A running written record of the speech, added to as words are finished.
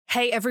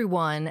Hey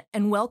everyone,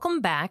 and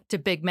welcome back to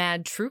Big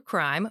Mad True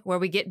Crime, where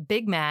we get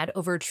big mad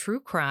over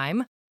true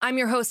crime. I'm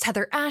your host,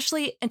 Heather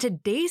Ashley, and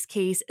today's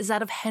case is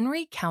out of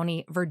Henry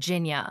County,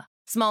 Virginia.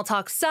 Small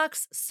talk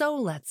sucks, so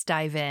let's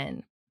dive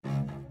in.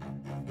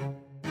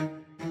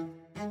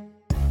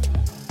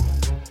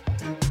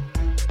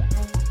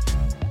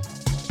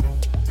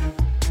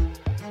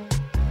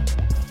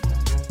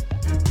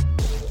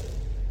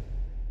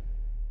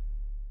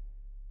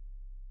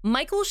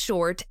 Michael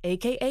Short,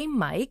 aka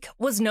Mike,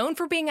 was known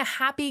for being a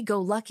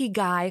happy-go-lucky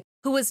guy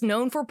who was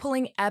known for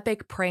pulling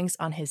epic pranks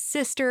on his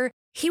sister.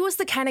 He was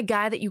the kind of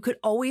guy that you could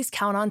always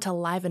count on to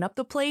liven up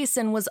the place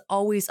and was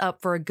always up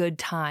for a good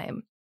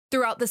time.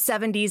 Throughout the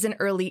 70s and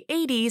early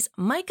 80s,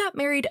 Mike got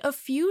married a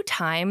few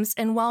times,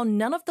 and while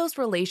none of those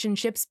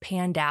relationships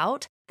panned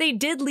out, they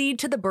did lead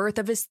to the birth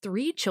of his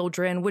 3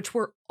 children, which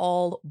were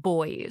all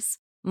boys.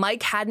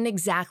 Mike hadn't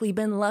exactly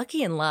been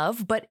lucky in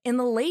love, but in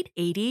the late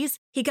 80s,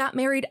 he got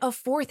married a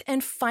 4th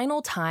and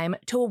final time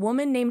to a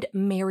woman named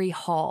Mary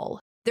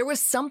Hall. There was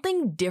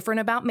something different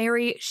about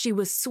Mary. She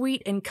was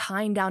sweet and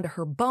kind down to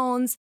her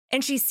bones,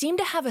 and she seemed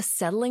to have a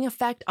settling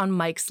effect on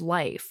Mike's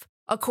life.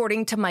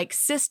 According to Mike's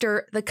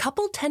sister, the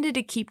couple tended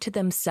to keep to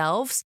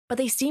themselves, but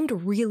they seemed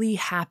really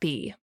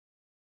happy.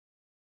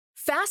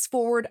 Fast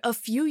forward a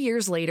few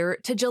years later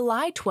to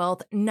July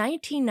 12,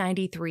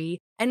 1993,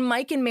 and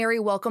Mike and Mary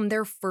welcomed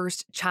their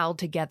first child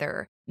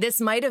together.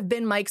 This might have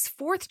been Mike's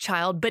 4th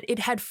child, but it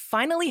had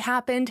finally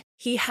happened.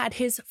 He had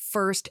his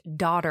first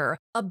daughter,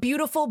 a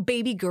beautiful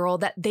baby girl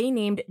that they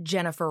named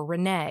Jennifer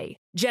Renee.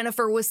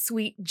 Jennifer was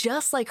sweet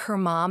just like her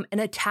mom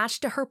and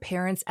attached to her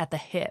parents at the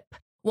hip.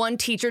 One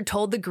teacher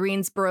told the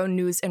Greensboro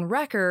News and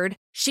Record,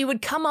 she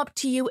would come up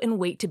to you and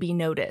wait to be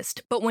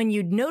noticed, but when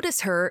you'd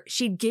notice her,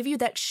 she'd give you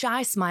that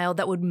shy smile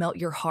that would melt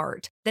your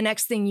heart. The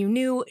next thing you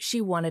knew,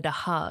 she wanted a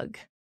hug.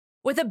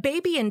 With a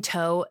baby in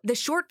tow, the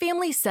Short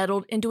family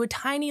settled into a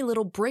tiny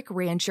little brick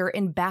rancher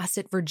in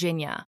Bassett,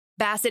 Virginia.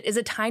 Bassett is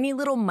a tiny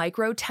little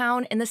micro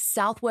town in the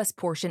southwest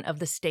portion of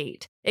the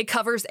state. It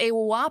covers a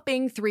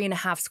whopping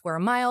 3.5 square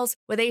miles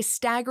with a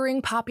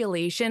staggering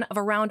population of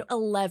around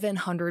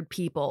 1,100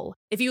 people.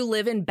 If you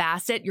live in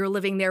Bassett, you're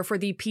living there for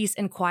the peace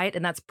and quiet,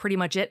 and that's pretty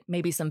much it,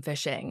 maybe some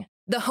fishing.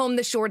 The home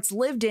the Shorts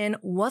lived in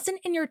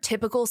wasn't in your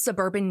typical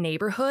suburban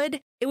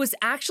neighborhood. It was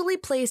actually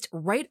placed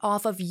right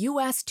off of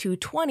US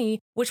 220,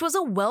 which was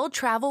a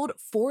well-traveled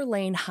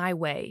 4-lane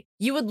highway.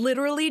 You would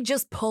literally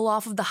just pull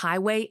off of the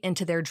highway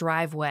into their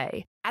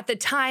driveway. At the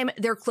time,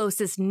 their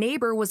closest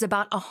neighbor was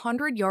about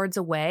 100 yards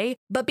away,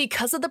 but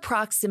because of the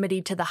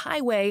proximity to the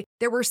highway,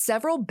 there were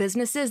several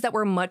businesses that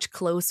were much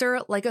closer,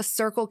 like a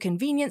Circle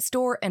convenience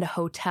store and a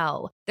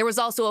hotel. There was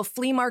also a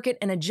flea market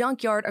and a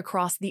junkyard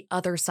across the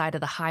other side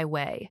of the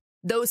highway.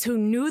 Those who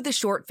knew the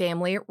Short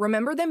family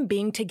remember them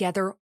being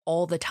together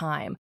all the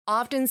time,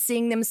 often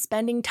seeing them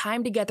spending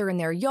time together in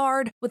their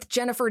yard, with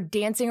Jennifer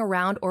dancing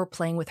around or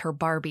playing with her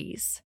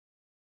Barbies.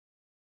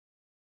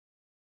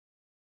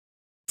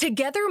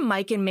 Together,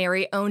 Mike and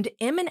Mary owned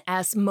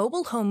M&S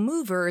Mobile Home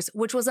Movers,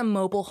 which was a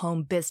mobile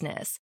home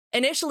business.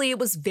 Initially, it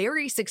was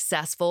very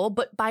successful,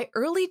 but by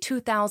early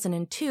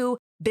 2002,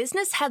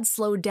 business had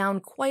slowed down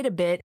quite a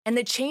bit, and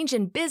the change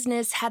in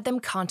business had them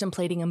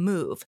contemplating a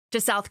move,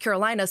 to South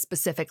Carolina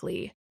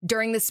specifically.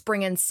 During the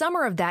spring and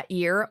summer of that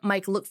year,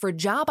 Mike looked for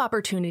job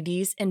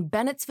opportunities in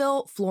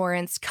Bennettsville,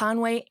 Florence,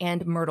 Conway,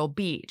 and Myrtle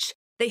Beach.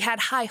 They had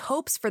high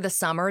hopes for the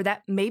summer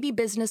that maybe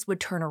business would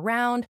turn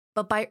around,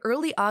 but by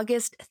early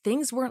August,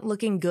 things weren't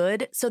looking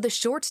good, so the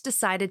Shorts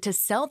decided to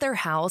sell their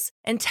house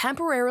and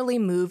temporarily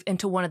move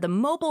into one of the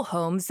mobile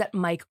homes that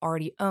Mike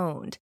already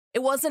owned.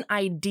 It wasn't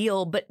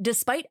ideal, but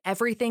despite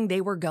everything they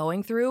were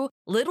going through,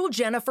 little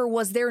Jennifer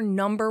was their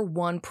number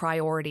one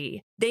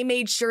priority. They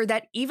made sure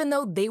that even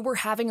though they were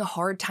having a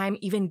hard time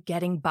even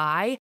getting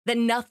by, that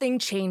nothing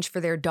changed for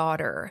their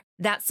daughter.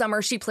 That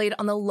summer, she played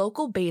on the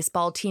local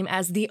baseball team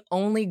as the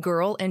only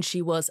girl, and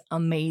she was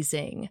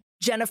amazing.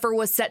 Jennifer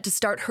was set to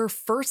start her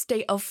first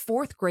day of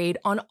 4th grade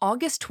on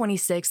August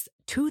 26,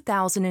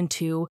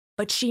 2002,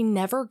 but she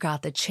never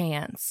got the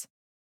chance.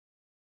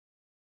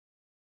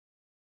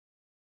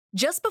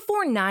 Just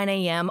before 9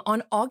 a.m.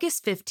 on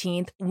August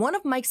 15th, one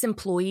of Mike's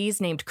employees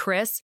named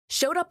Chris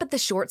showed up at the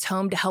Shorts'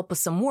 home to help with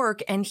some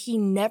work, and he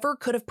never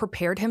could have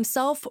prepared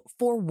himself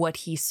for what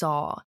he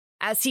saw.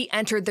 As he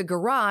entered the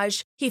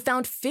garage, he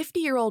found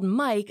 50-year-old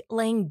Mike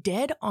laying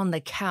dead on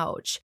the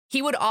couch.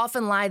 He would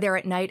often lie there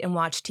at night and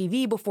watch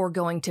TV before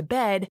going to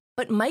bed,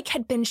 but Mike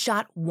had been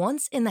shot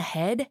once in the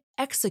head,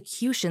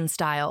 execution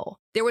style.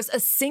 There was a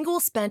single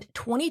spent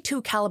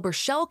 .22 caliber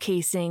shell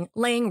casing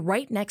laying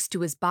right next to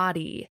his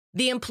body.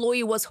 The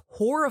employee was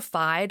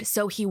horrified,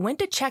 so he went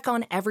to check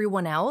on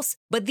everyone else,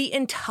 but the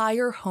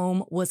entire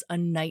home was a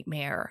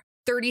nightmare.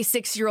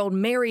 36-year-old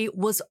Mary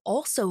was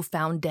also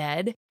found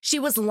dead. She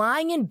was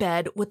lying in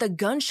bed with a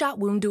gunshot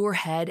wound to her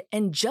head,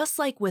 and just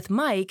like with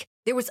Mike,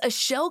 there was a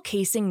shell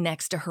casing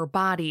next to her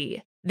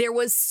body. There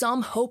was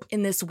some hope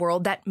in this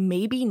world that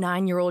maybe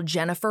 9-year-old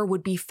Jennifer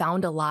would be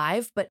found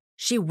alive, but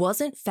she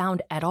wasn't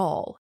found at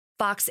all.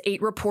 Fox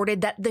 8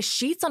 reported that the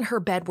sheets on her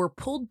bed were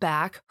pulled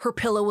back, her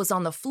pillow was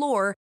on the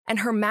floor, and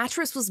her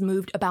mattress was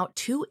moved about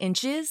 2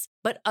 inches,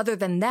 but other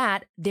than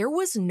that, there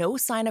was no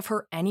sign of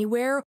her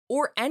anywhere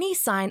or any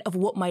sign of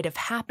what might have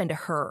happened to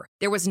her.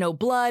 There was no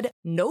blood,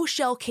 no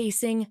shell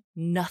casing,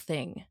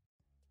 nothing.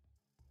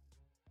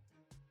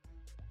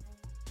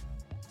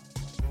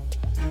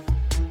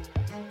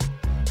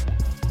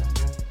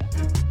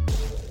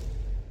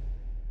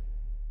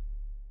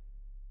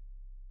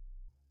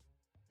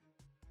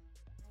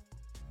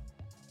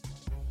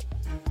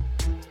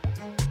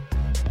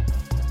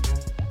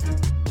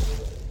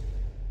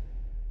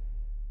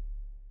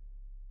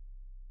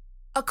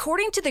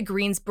 According to the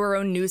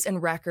Greensboro News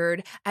and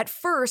Record, at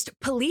first,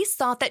 police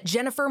thought that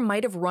Jennifer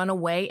might have run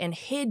away and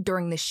hid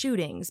during the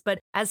shootings, but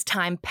as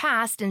time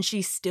passed and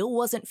she still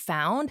wasn't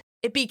found,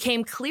 it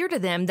became clear to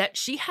them that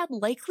she had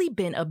likely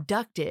been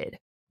abducted.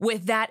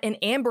 With that, an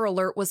Amber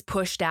Alert was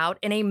pushed out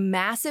and a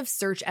massive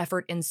search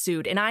effort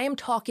ensued, and I am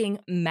talking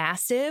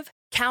massive.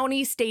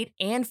 County, state,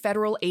 and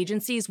federal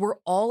agencies were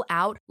all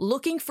out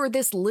looking for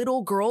this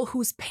little girl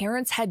whose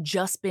parents had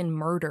just been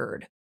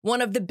murdered.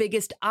 One of the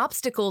biggest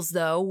obstacles,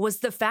 though,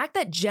 was the fact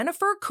that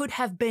Jennifer could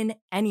have been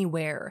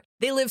anywhere.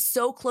 They live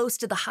so close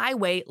to the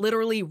highway,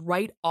 literally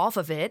right off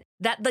of it,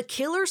 that the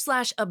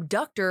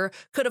killer/abductor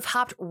could have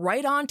hopped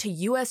right onto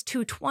US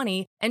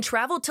 220 and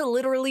traveled to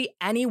literally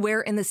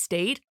anywhere in the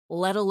state,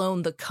 let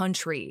alone the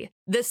country.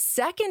 The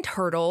second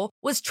hurdle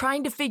was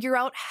trying to figure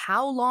out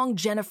how long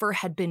Jennifer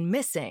had been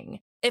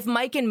missing. If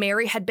Mike and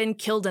Mary had been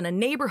killed in a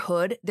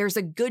neighborhood, there's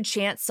a good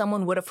chance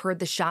someone would have heard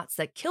the shots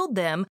that killed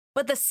them,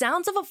 but the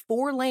sounds of a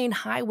 4-lane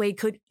highway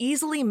could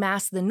easily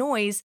mask the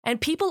noise, and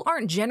people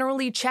aren't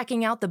generally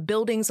checking out the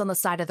buildings on the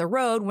side of the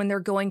road when they're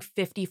going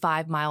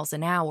 55 miles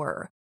an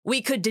hour.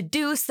 We could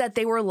deduce that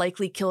they were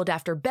likely killed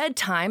after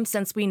bedtime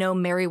since we know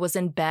Mary was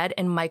in bed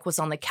and Mike was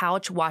on the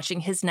couch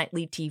watching his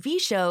nightly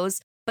TV shows,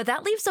 but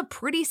that leaves a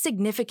pretty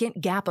significant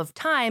gap of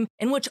time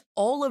in which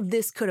all of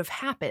this could have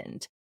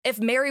happened. If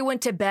Mary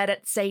went to bed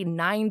at, say,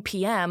 9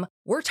 p.m.,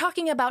 we're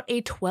talking about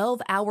a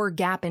 12-hour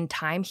gap in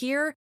time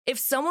here. If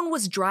someone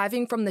was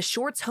driving from the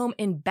Shorts' home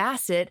in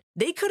Bassett,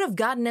 they could have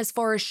gotten as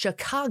far as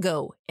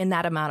Chicago in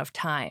that amount of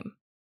time.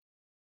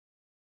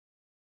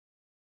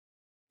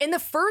 In the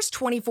first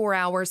 24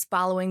 hours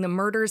following the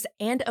murders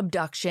and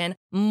abduction,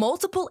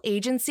 multiple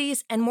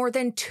agencies and more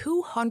than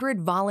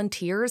 200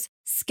 volunteers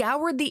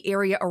scoured the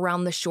area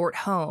around the Short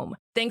home.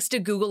 Thanks to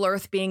Google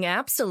Earth being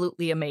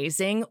absolutely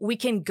amazing, we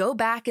can go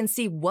back and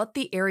see what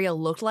the area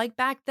looked like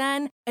back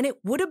then, and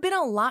it would have been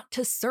a lot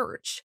to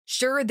search.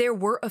 Sure, there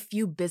were a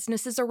few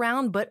businesses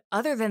around, but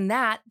other than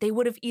that, they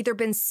would have either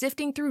been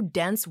sifting through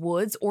dense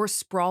woods or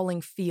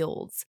sprawling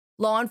fields.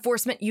 Law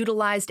enforcement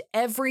utilized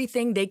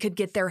everything they could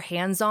get their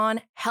hands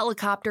on,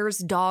 helicopters,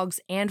 dogs,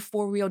 and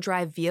 4-wheel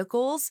drive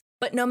vehicles.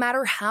 But no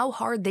matter how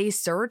hard they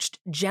searched,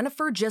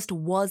 Jennifer just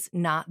was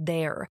not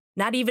there.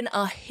 Not even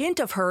a hint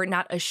of her,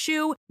 not a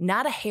shoe,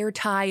 not a hair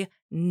tie,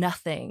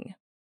 nothing.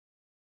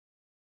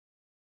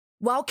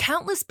 While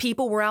countless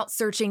people were out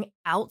searching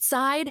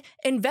outside,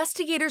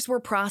 investigators were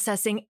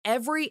processing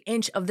every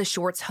inch of the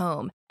Shorts'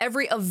 home.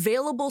 Every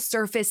available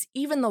surface,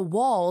 even the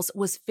walls,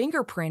 was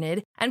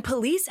fingerprinted, and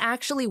police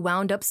actually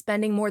wound up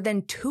spending more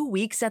than 2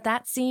 weeks at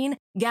that scene,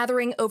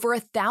 gathering over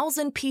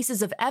 1,000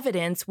 pieces of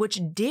evidence,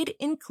 which did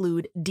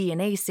include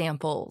DNA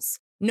samples.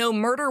 No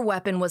murder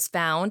weapon was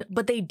found,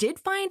 but they did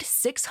find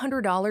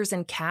 $600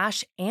 in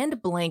cash and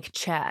blank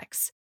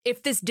checks.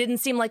 If this didn't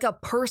seem like a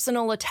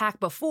personal attack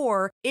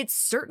before, it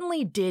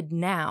certainly did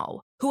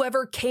now.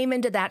 Whoever came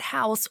into that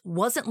house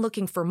wasn't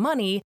looking for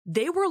money,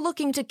 they were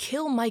looking to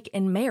kill Mike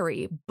and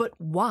Mary, but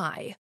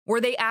why? Were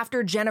they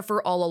after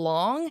Jennifer all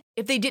along?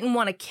 If they didn't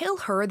want to kill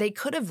her, they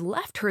could have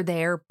left her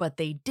there, but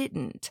they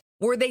didn't.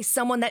 Were they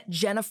someone that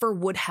Jennifer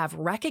would have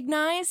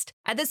recognized?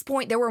 At this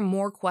point, there were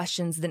more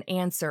questions than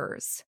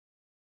answers.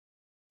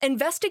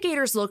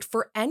 Investigators looked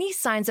for any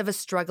signs of a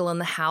struggle in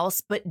the house,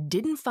 but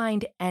didn't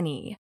find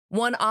any.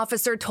 One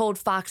officer told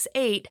Fox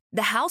 8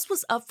 the house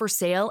was up for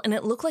sale and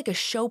it looked like a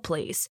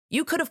showplace.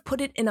 You could have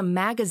put it in a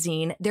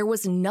magazine. There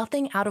was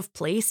nothing out of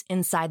place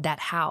inside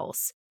that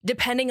house.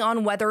 Depending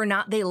on whether or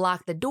not they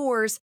locked the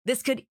doors,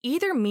 this could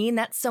either mean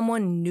that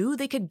someone knew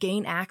they could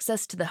gain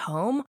access to the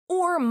home,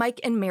 or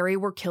Mike and Mary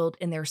were killed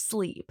in their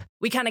sleep.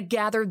 We kind of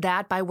gathered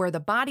that by where the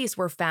bodies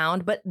were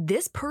found, but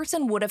this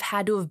person would have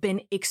had to have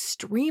been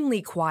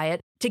extremely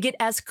quiet to get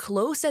as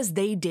close as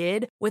they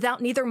did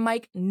without neither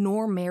Mike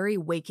nor Mary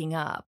waking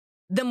up.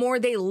 The more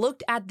they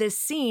looked at this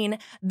scene,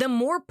 the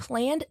more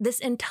planned this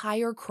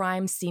entire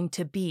crime seemed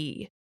to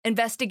be.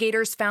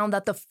 Investigators found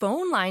that the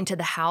phone line to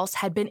the house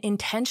had been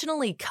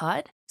intentionally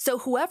cut, so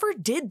whoever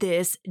did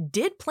this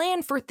did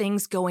plan for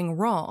things going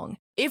wrong.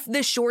 If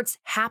the Shorts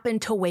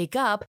happened to wake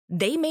up,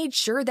 they made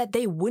sure that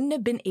they wouldn't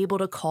have been able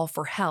to call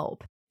for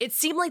help. It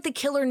seemed like the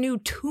killer knew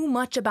too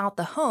much about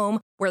the home,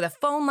 where the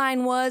phone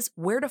line was,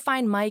 where to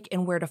find Mike,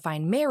 and where to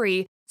find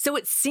Mary, so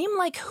it seemed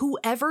like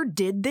whoever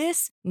did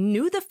this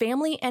knew the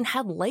family and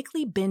had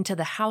likely been to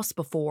the house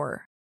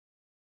before.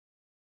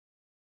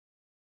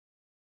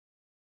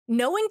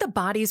 Knowing the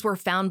bodies were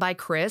found by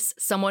Chris,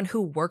 someone who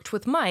worked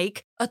with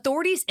Mike,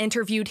 authorities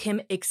interviewed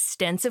him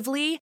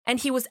extensively, and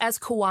he was as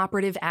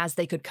cooperative as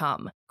they could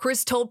come.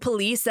 Chris told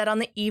police that on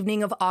the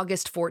evening of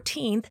August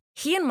 14th,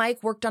 he and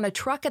Mike worked on a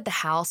truck at the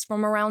house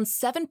from around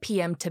 7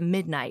 p.m. to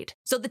midnight,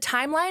 so the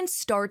timeline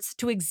starts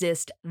to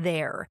exist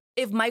there.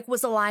 If Mike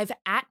was alive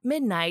at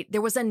midnight,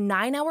 there was a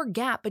 9-hour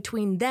gap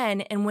between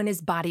then and when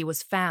his body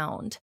was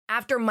found.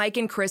 After Mike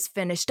and Chris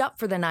finished up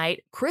for the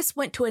night, Chris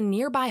went to a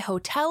nearby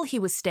hotel he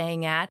was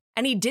staying at,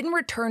 and he didn't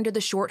return to the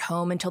Short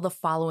home until the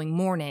following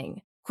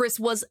morning. Chris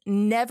was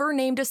never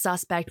named a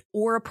suspect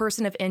or a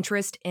person of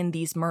interest in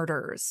these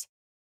murders.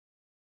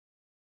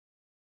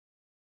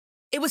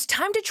 It was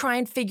time to try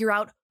and figure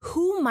out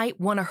who might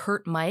want to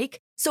hurt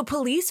Mike, so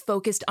police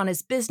focused on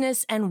his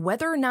business and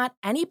whether or not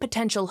any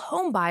potential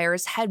home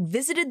buyers had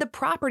visited the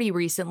property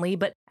recently,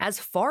 but as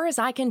far as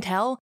I can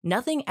tell,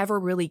 nothing ever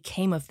really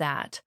came of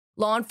that.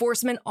 Law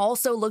enforcement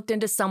also looked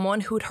into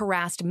someone who'd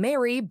harassed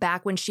Mary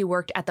back when she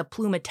worked at the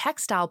Pluma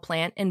textile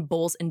plant in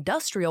Bulls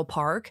Industrial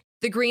Park.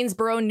 The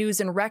Greensboro News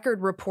and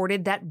Record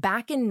reported that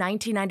back in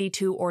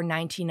 1992 or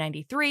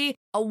 1993,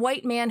 a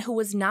white man who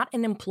was not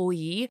an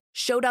employee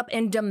showed up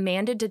and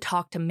demanded to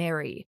talk to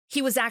Mary.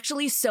 He was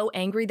actually so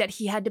angry that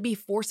he had to be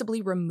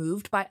forcibly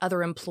removed by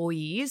other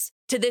employees.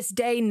 To this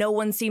day, no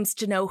one seems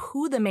to know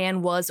who the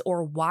man was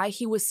or why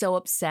he was so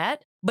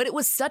upset, but it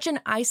was such an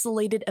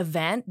isolated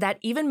event that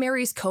even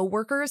Mary's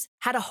coworkers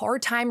had a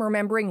hard time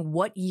remembering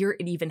what year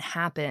it even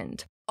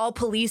happened. All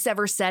police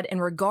ever said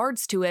in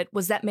regards to it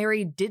was that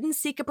Mary didn't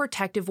seek a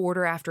protective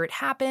order after it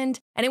happened,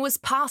 and it was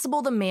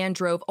possible the man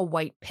drove a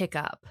white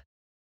pickup.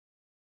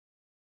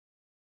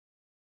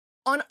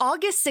 On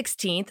August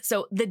 16th,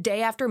 so the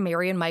day after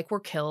Mary and Mike were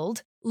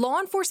killed, law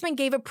enforcement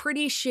gave a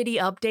pretty shitty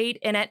update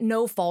and at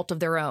no fault of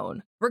their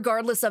own.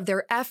 Regardless of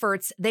their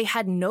efforts, they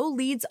had no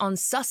leads on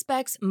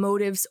suspects,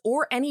 motives,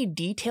 or any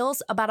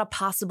details about a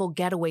possible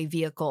getaway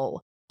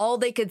vehicle. All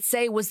they could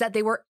say was that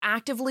they were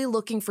actively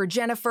looking for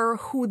Jennifer,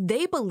 who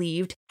they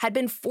believed had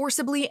been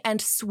forcibly and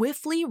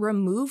swiftly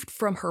removed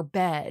from her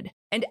bed.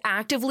 And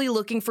actively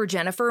looking for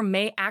Jennifer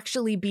may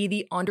actually be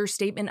the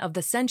understatement of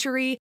the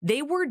century.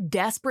 They were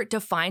desperate to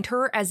find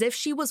her as if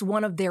she was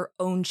one of their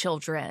own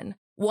children.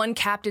 One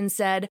captain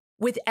said,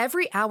 "With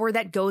every hour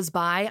that goes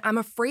by, I'm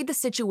afraid the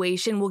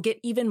situation will get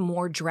even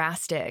more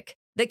drastic."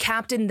 The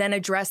captain then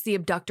addressed the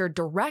abductor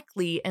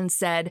directly and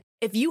said,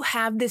 "If you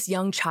have this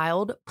young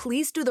child,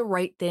 please do the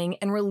right thing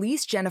and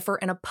release Jennifer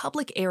in a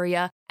public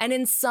area and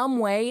in some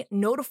way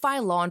notify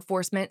law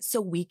enforcement so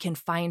we can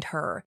find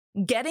her."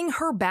 Getting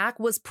her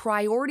back was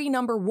priority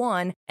number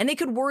one, and they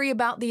could worry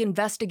about the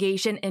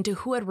investigation into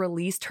who had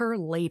released her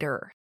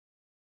later.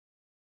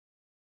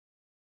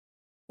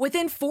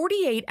 Within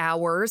 48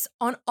 hours,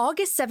 on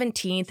August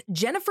 17th,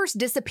 Jennifer's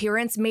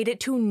disappearance made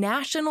it to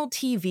national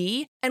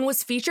TV and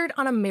was featured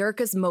on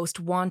America's Most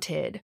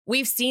Wanted.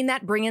 We've seen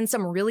that bring in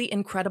some really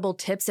incredible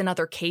tips in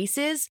other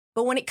cases,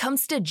 but when it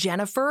comes to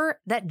Jennifer,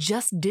 that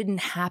just didn't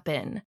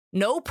happen.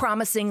 No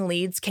promising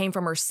leads came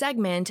from her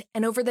segment,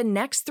 and over the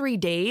next 3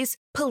 days,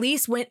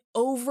 police went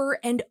over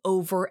and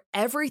over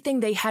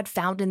everything they had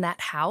found in that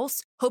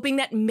house, hoping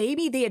that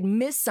maybe they had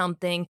missed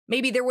something,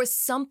 maybe there was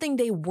something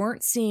they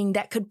weren't seeing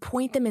that could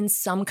point them in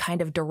some kind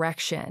of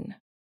direction.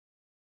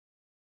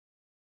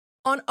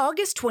 On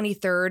August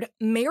 23rd,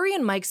 Mary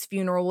and Mike's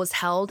funeral was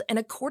held, and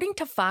according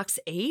to Fox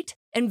 8,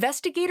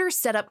 investigators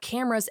set up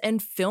cameras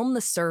and filmed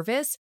the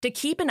service to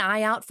keep an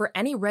eye out for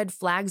any red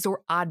flags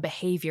or odd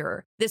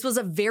behavior. This was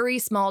a very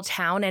small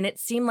town, and it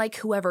seemed like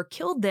whoever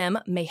killed them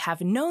may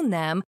have known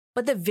them,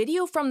 but the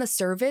video from the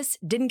service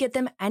didn't get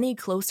them any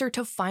closer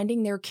to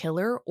finding their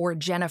killer or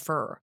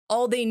Jennifer.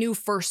 All they knew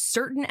for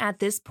certain at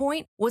this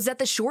point was that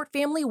the Short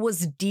family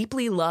was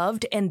deeply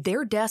loved and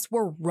their deaths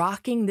were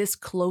rocking this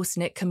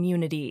close-knit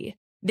community.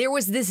 There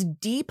was this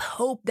deep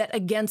hope that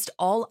against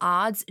all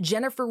odds,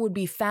 Jennifer would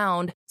be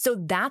found, so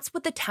that's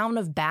what the town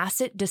of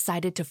Bassett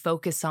decided to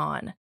focus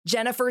on.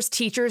 Jennifer's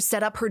teachers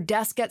set up her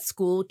desk at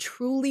school,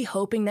 truly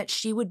hoping that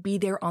she would be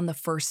there on the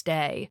first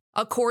day.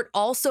 A court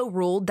also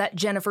ruled that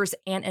Jennifer's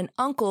aunt and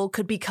uncle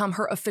could become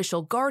her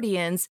official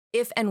guardians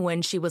if and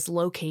when she was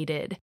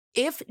located.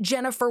 If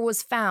Jennifer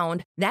was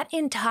found, that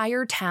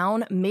entire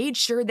town made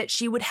sure that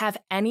she would have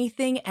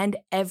anything and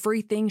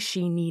everything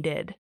she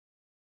needed.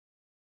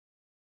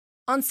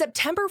 On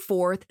September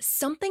 4th,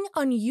 something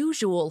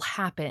unusual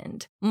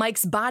happened.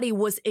 Mike's body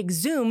was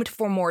exhumed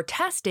for more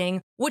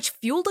testing, which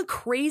fueled a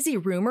crazy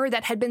rumor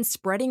that had been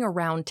spreading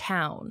around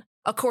town.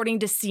 According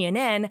to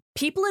CNN,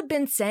 people had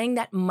been saying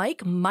that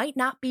Mike might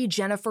not be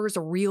Jennifer's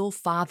real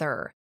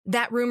father.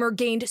 That rumor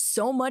gained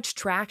so much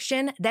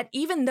traction that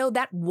even though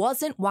that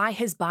wasn't why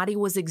his body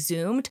was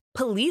exhumed,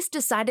 police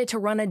decided to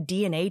run a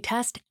DNA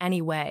test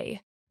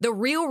anyway. The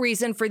real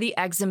reason for the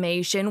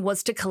exhumation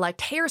was to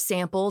collect hair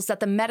samples that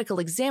the medical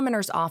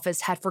examiner's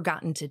office had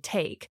forgotten to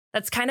take.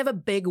 That's kind of a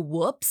big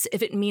whoops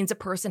if it means a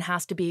person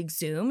has to be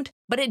exhumed,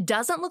 but it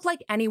doesn't look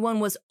like anyone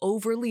was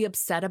overly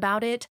upset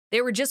about it.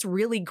 They were just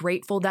really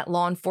grateful that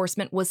law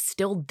enforcement was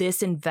still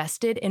this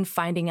invested in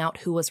finding out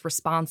who was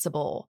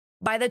responsible.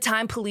 By the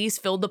time police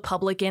filled the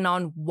public in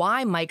on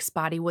why Mike's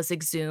body was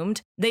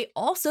exhumed, they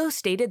also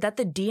stated that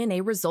the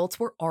DNA results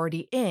were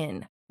already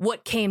in.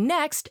 What came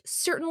next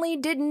certainly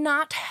did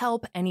not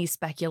help any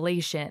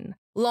speculation.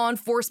 Law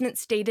enforcement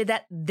stated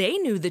that they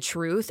knew the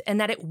truth and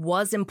that it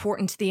was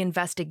important to the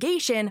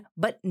investigation,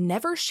 but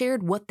never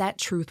shared what that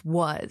truth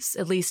was,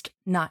 at least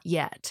not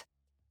yet.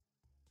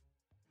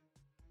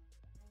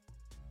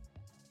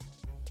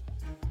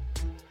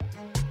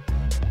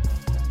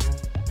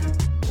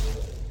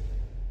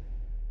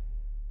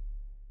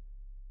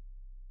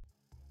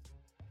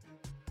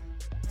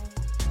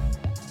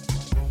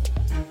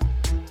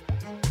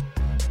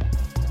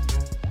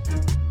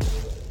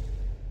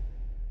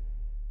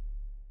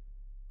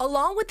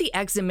 Along with the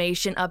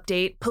exhumation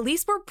update,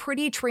 police were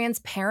pretty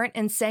transparent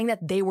in saying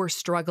that they were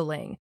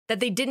struggling, that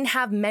they didn't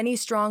have many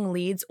strong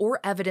leads or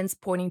evidence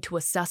pointing to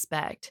a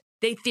suspect.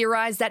 They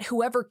theorized that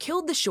whoever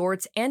killed the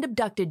Shorts and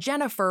abducted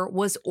Jennifer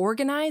was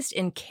organized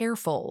and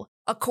careful.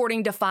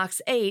 According to Fox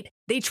 8,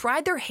 they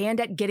tried their hand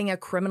at getting a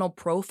criminal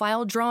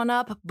profile drawn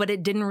up, but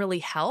it didn't really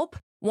help.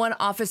 One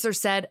officer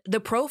said, "The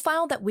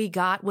profile that we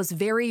got was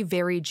very,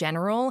 very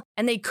general,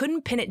 and they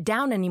couldn't pin it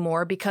down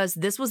anymore because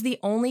this was the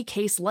only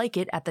case like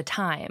it at the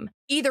time."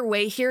 Either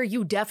way here,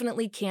 you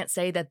definitely can't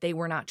say that they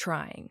were not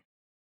trying.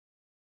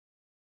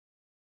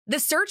 The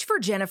search for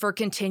Jennifer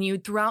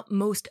continued throughout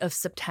most of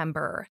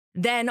September.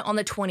 Then, on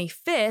the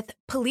 25th,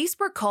 police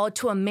were called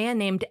to a man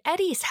named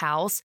Eddie's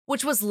house,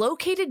 which was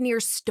located near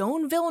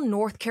Stoneville,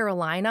 North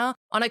Carolina,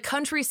 on a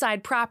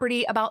countryside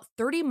property about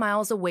 30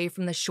 miles away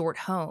from the Short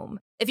home.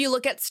 If you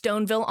look at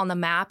Stoneville on the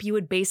map, you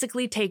would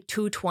basically take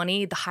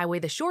 220, the highway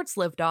the Shorts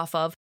lived off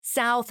of,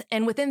 south,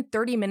 and within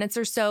 30 minutes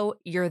or so,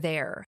 you're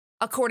there.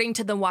 According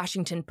to the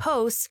Washington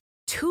Post,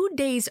 2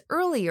 days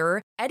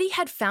earlier, Eddie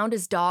had found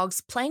his dogs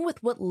playing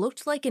with what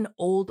looked like an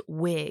old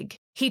wig.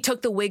 He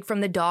took the wig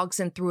from the dogs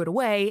and threw it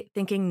away,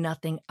 thinking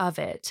nothing of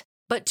it.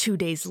 But 2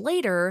 days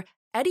later,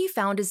 Eddie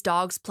found his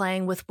dogs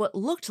playing with what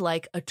looked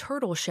like a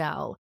turtle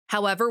shell.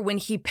 However, when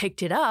he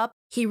picked it up,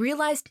 he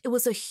realized it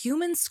was a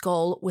human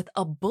skull with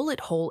a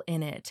bullet hole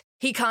in it.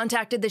 He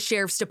contacted the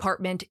sheriff's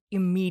department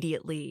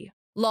immediately.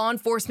 Law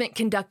enforcement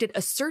conducted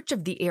a search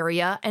of the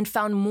area and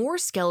found more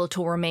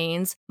skeletal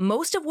remains,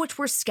 most of which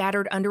were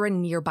scattered under a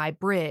nearby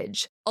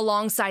bridge.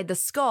 Alongside the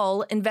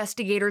skull,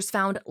 investigators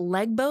found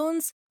leg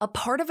bones, a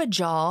part of a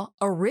jaw,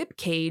 a rib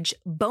cage,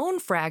 bone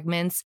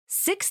fragments,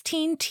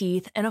 16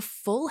 teeth, and a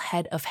full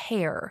head of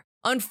hair.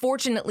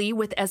 Unfortunately,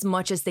 with as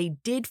much as they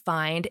did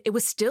find, it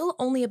was still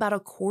only about a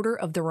quarter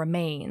of the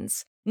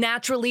remains.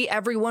 Naturally,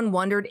 everyone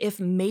wondered if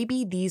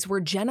maybe these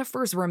were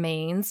Jennifer's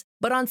remains,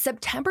 but on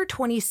September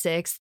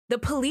 26th, the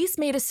police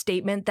made a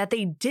statement that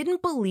they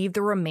didn't believe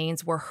the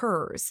remains were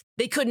hers.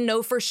 They couldn't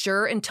know for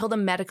sure until the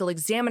medical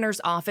examiner's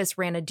office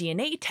ran a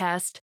DNA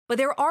test, but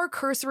there are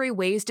cursory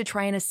ways to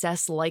try and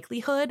assess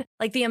likelihood,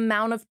 like the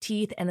amount of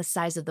teeth and the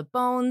size of the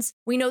bones.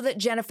 We know that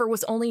Jennifer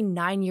was only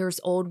 9 years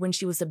old when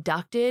she was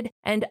abducted,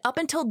 and up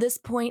until this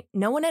point,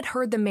 no one had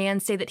heard the man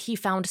say that he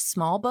found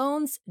small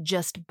bones,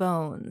 just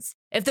bones.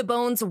 If the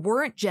bones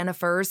weren't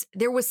Jennifer's,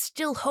 there was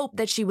still hope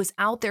that she was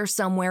out there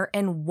somewhere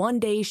and one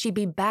day she'd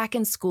be back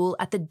in school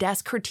at the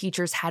desk her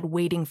teachers had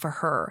waiting for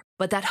her.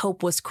 But that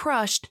hope was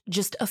crushed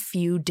just a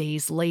few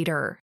days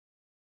later.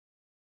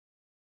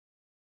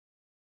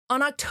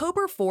 On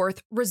October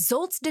 4th,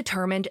 results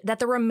determined that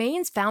the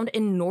remains found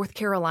in North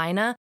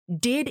Carolina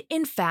did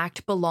in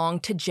fact belong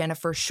to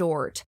Jennifer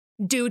Short.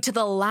 Due to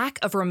the lack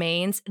of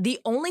remains, the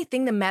only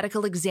thing the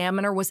medical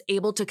examiner was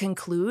able to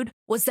conclude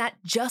was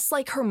that just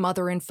like her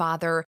mother and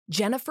father,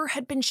 Jennifer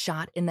had been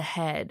shot in the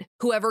head.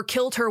 Whoever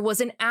killed her was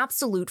an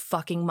absolute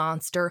fucking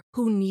monster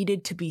who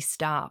needed to be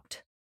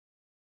stopped.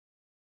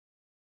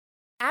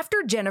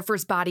 After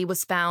Jennifer's body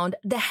was found,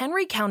 the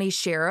Henry County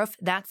Sheriff,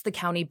 that's the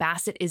county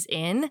Bassett is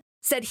in,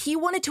 said he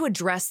wanted to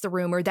address the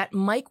rumor that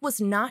Mike was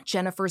not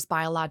Jennifer's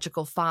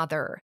biological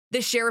father.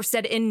 The sheriff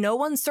said in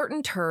no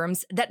uncertain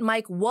terms that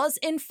Mike was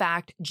in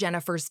fact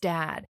Jennifer's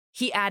dad.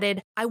 He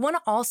added, "I want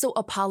to also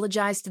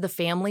apologize to the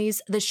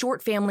families, the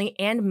Short family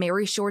and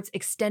Mary Short's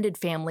extended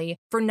family,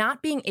 for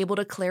not being able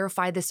to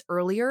clarify this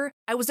earlier.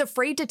 I was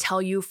afraid to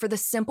tell you for the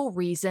simple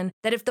reason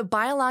that if the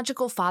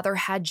biological father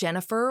had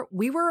Jennifer,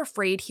 we were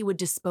afraid he would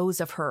dispose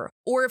of her,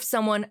 or if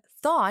someone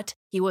thought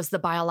he was the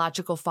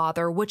biological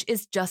father, which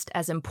is just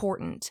as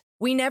important.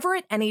 We never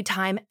at any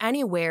time,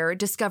 anywhere,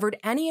 discovered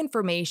any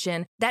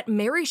information that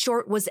Mary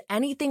Short was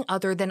anything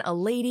other than a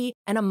lady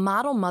and a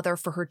model mother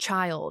for her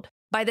child.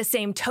 By the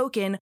same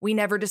token, we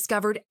never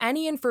discovered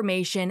any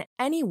information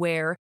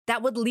anywhere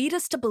that would lead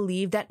us to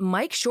believe that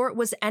Mike Short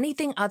was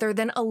anything other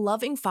than a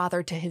loving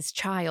father to his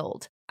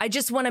child. I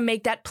just want to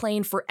make that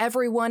plain for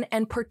everyone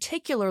and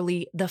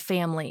particularly the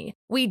family.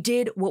 We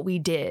did what we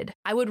did.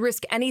 I would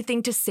risk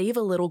anything to save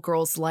a little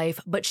girl's life,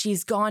 but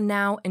she's gone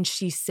now and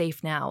she's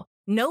safe now.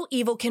 No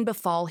evil can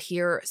befall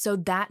here, so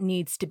that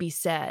needs to be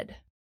said."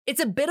 It's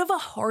a bit of a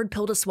hard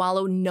pill to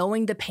swallow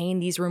knowing the pain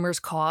these rumors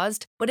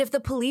caused, but if the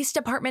police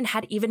department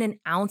had even an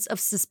ounce of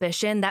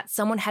suspicion that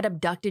someone had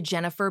abducted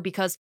Jennifer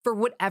because, for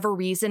whatever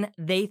reason,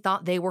 they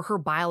thought they were her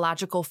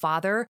biological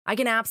father, I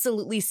can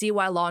absolutely see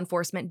why law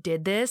enforcement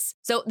did this.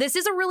 So this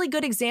is a really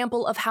good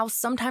example of how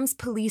sometimes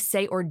police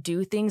say or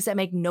do things that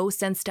make no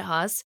sense to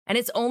us, and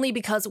it's only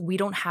because we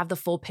don't have the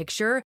full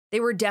picture. They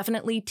were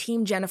definitely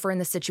Team Jennifer in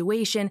the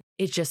situation.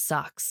 It just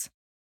sucks.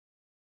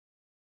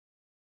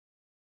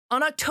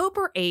 On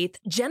October 8th,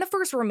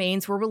 Jennifer's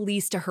remains were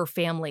released to her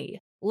family.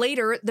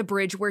 Later, the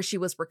bridge where she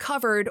was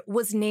recovered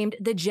was named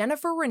the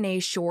Jennifer Renee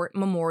Short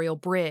Memorial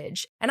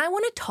Bridge. And I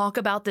want to talk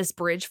about this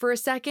bridge for a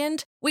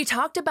second. We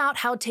talked about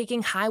how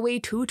taking Highway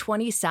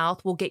 220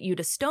 south will get you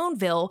to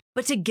Stoneville,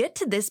 but to get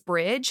to this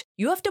bridge,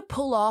 you have to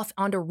pull off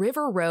onto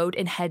River Road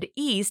and head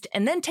east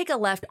and then take a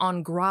left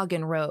on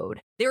Grogan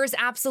Road. There is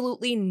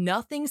absolutely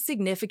nothing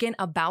significant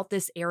about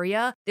this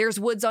area. There's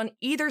woods on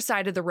either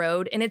side of the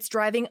road, and it's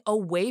driving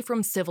away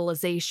from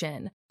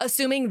civilization.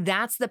 Assuming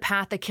that's the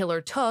path the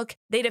killer took,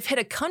 they'd have hit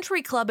a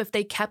country club if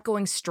they kept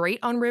going straight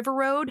on River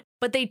Road,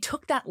 but they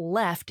took that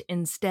left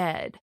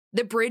instead.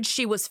 The bridge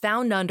she was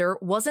found under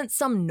wasn't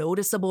some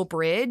noticeable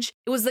bridge.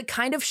 It was the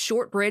kind of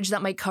short bridge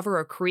that might cover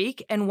a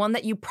creek and one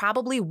that you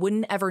probably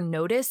wouldn't ever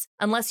notice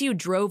unless you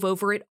drove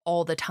over it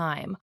all the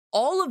time.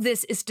 All of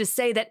this is to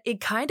say that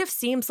it kind of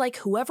seems like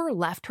whoever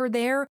left her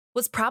there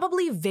was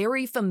probably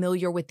very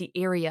familiar with the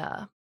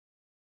area.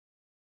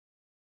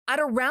 At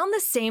around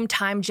the same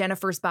time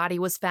Jennifer's body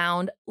was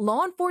found,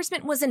 law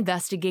enforcement was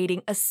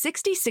investigating a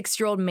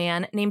 66-year-old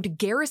man named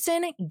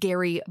Garrison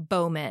Gary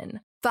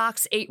Bowman.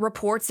 Fox 8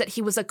 reports that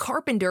he was a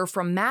carpenter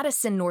from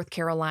Madison, North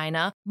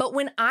Carolina, but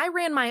when I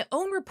ran my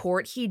own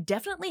report, he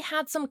definitely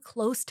had some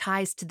close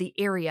ties to the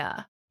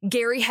area.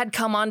 Gary had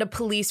come onto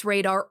police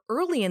radar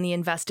early in the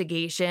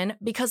investigation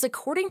because,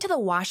 according to the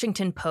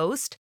Washington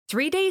Post,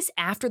 3 days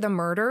after the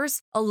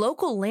murders, a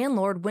local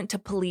landlord went to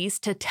police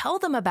to tell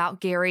them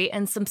about Gary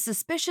and some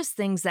suspicious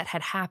things that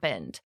had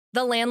happened.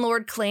 The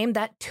landlord claimed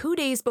that 2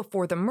 days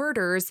before the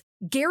murders,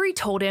 Gary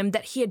told him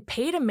that he had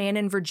paid a man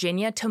in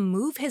Virginia to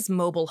move his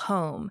mobile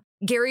home.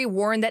 Gary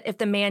warned that if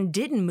the man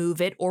didn't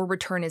move it or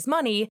return his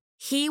money,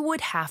 he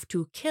would have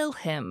to kill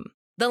him.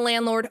 The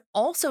landlord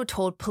also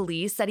told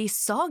police that he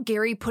saw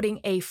Gary putting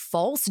a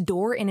false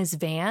door in his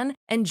van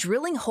and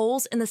drilling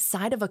holes in the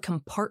side of a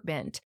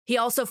compartment. He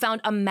also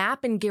found a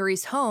map in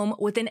Gary's home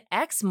with an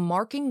X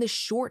marking the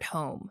Short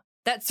home.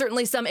 That's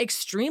certainly some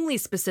extremely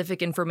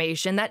specific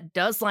information that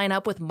does line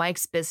up with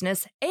Mike's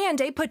business and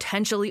a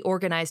potentially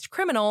organized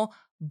criminal,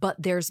 but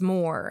there's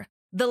more.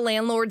 The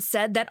landlord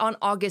said that on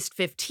August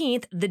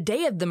 15th, the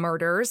day of the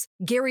murders,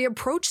 Gary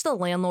approached the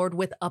landlord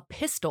with a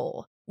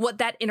pistol. What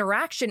that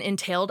interaction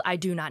entailed, I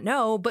do not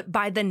know, but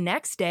by the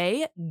next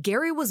day,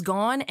 Gary was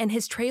gone and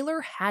his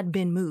trailer had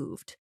been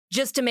moved.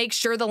 Just to make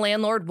sure the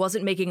landlord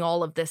wasn't making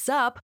all of this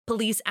up,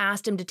 police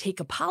asked him to take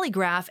a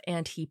polygraph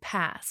and he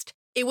passed.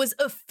 It was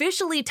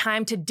officially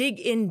time to dig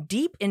in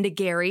deep into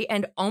Gary,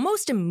 and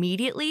almost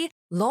immediately,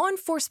 law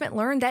enforcement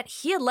learned that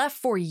he had left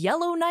for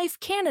Yellowknife,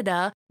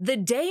 Canada, the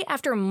day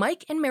after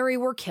Mike and Mary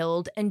were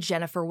killed and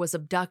Jennifer was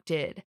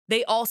abducted.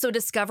 They also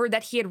discovered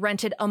that he had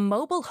rented a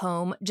mobile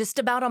home just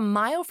about a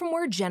mile from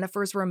where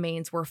Jennifer's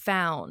remains were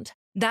found.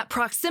 That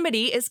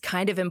proximity is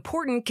kind of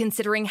important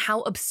considering how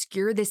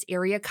obscure this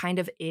area kind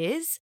of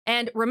is.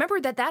 And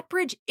remember that that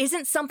bridge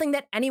isn't something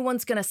that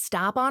anyone's gonna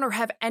stop on or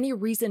have any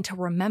reason to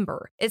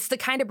remember. It's the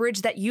kind of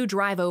bridge that you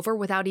drive over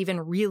without even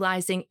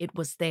realizing it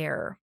was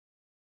there.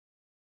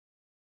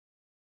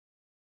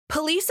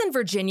 Police in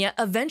Virginia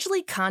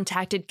eventually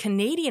contacted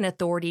Canadian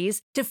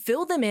authorities to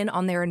fill them in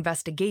on their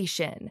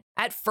investigation.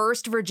 At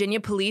first, Virginia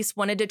police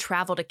wanted to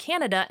travel to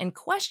Canada and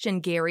question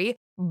Gary,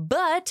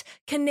 but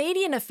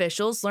Canadian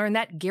officials learned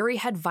that Gary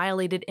had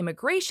violated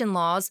immigration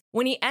laws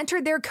when he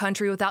entered their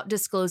country without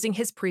disclosing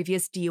his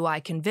previous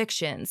DUI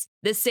convictions.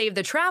 This saved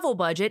the travel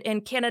budget,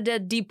 and Canada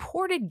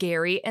deported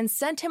Gary and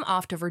sent him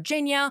off to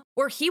Virginia,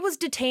 where he was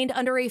detained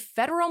under a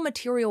federal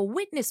material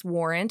witness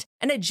warrant,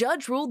 and a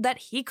judge ruled that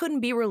he couldn't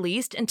be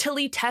released until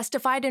he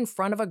testified in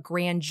front of a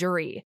grand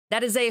jury.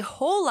 That is a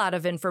whole lot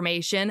of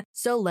information,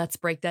 so let's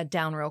break that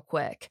down real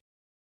quick.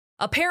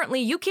 Apparently,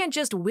 you can't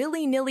just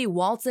willy-nilly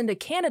waltz into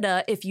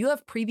Canada if you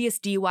have previous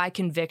DUI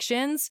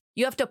convictions.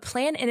 You have to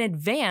plan in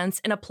advance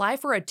and apply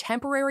for a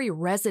temporary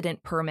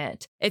resident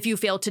permit. If you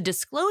fail to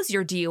disclose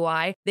your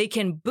DUI, they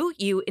can boot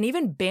you and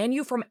even ban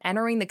you from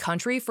entering the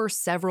country for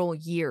several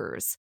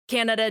years.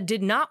 Canada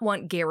did not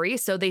want Gary,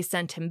 so they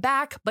sent him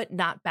back, but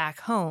not back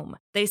home.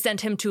 They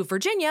sent him to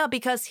Virginia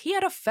because he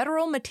had a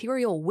federal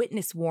material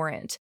witness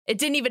warrant. It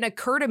didn't even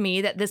occur to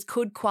me that this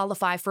could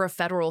qualify for a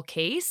federal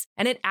case,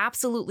 and it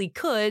absolutely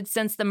could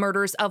since the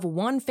murders of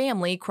one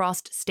family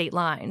crossed state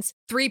lines.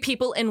 3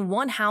 people in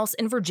one house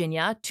in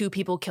Virginia, 2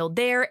 people killed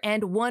there,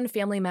 and 1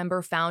 family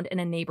member found in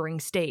a neighboring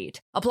state.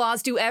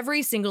 Applause to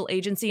every single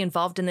agency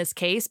involved in this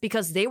case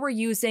because they were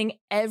using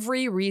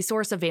every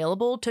resource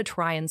available to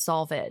try and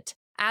solve it.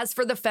 As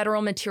for the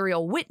federal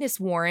material witness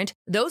warrant,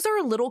 those are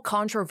a little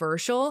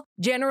controversial.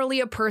 Generally,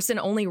 a person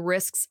only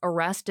risks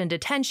arrest and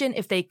detention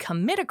if they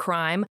commit a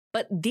crime,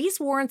 but these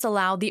warrants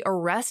allow the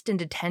arrest and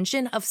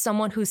detention of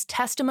someone whose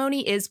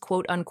testimony is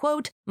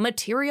quote-unquote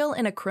material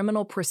in a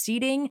criminal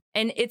proceeding,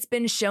 and it's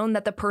been shown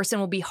that the person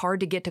will be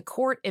hard to get to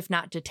court if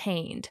not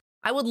detained.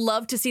 I would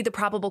love to see the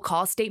probable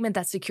cause statement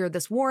that secured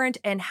this warrant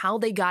and how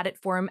they got it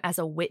for him as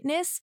a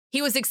witness.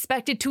 He was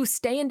expected to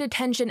stay in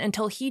detention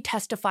until he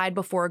testified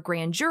before a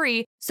grand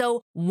jury,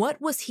 so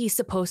what was he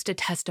supposed to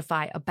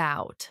testify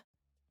about?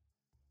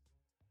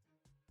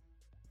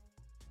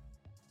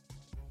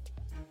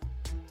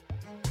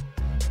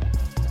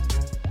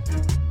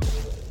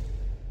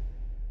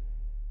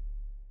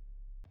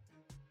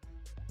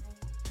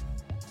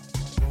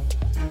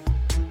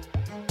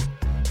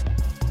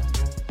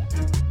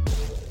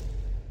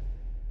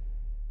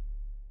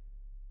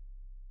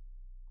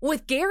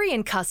 With Gary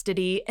in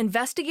custody,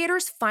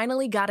 investigators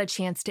finally got a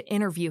chance to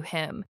interview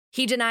him.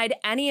 He denied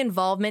any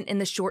involvement in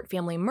the Short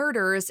family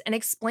murders and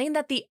explained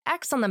that the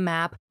X on the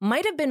map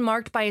might have been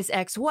marked by his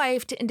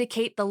ex-wife to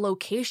indicate the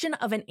location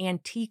of an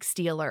antique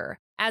stealer.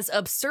 As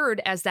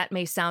absurd as that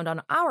may sound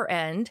on our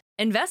end,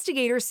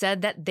 investigators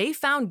said that they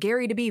found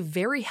Gary to be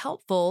very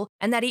helpful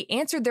and that he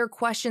answered their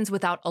questions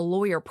without a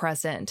lawyer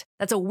present.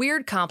 That's a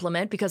weird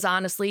compliment because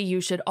honestly, you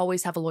should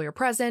always have a lawyer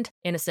present,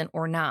 innocent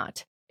or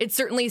not. It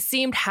certainly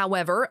seemed,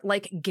 however,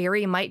 like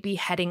Gary might be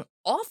heading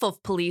off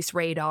of police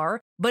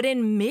radar, but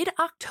in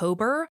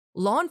mid-October,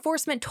 law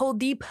enforcement told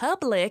the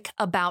public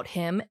about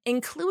him,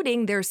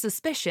 including their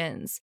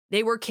suspicions.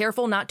 They were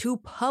careful not to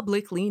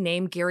publicly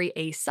name Gary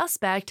a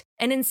suspect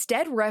and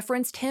instead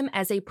referenced him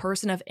as a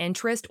person of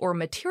interest or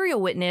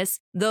material witness,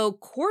 though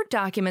court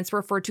documents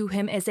refer to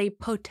him as a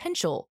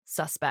potential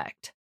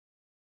suspect.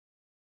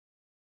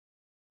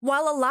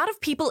 While a lot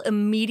of people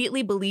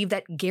immediately believed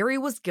that Gary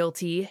was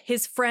guilty,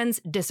 his friends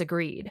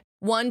disagreed.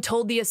 One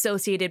told the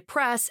Associated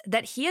Press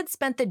that he had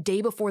spent the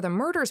day before the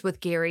murders with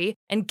Gary,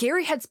 and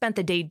Gary had spent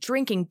the day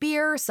drinking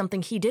beer,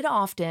 something he did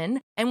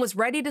often, and was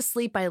ready to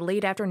sleep by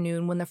late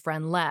afternoon when the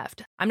friend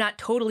left. I'm not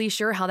totally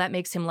sure how that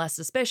makes him less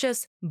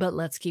suspicious, but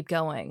let's keep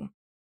going.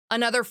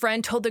 Another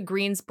friend told the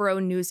Greensboro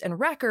News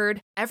and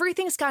Record,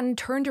 "Everything's gotten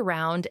turned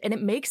around and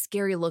it makes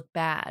Gary look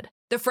bad."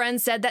 The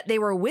friend said that they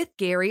were with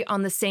Gary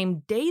on the same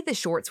day the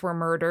Shorts were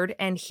murdered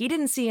and he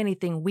didn't see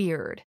anything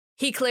weird.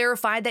 He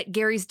clarified that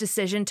Gary's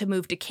decision to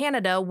move to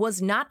Canada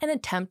was not an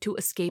attempt to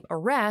escape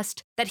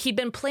arrest, that he'd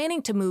been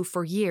planning to move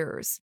for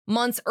years.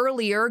 Months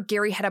earlier,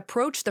 Gary had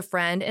approached the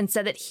friend and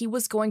said that he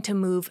was going to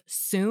move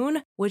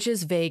soon, which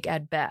is vague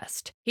at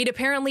best. He'd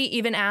apparently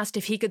even asked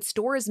if he could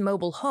store his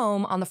mobile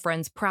home on the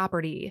friend's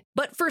property.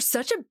 But for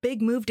such a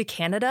big move to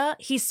Canada,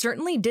 he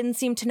certainly didn't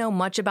seem to know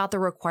much about the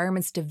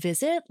requirements to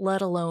visit,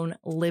 let alone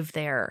live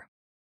there.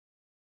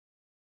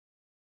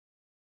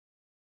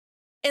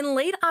 In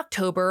late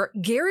October,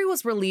 Gary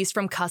was released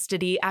from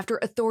custody after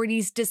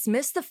authorities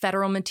dismissed the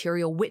federal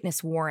material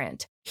witness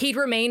warrant. He'd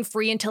remain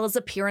free until his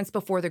appearance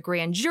before the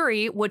grand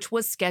jury, which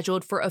was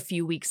scheduled for a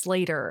few weeks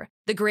later.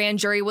 The grand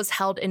jury was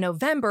held in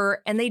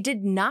November, and they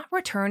did not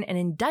return an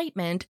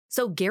indictment,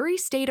 so Gary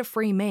stayed a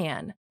free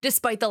man.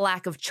 Despite the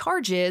lack of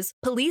charges,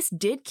 police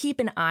did keep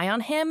an eye on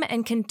him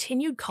and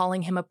continued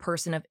calling him a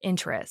person of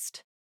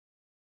interest.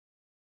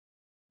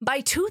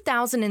 By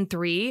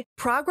 2003,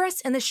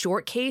 progress in the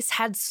Short case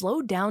had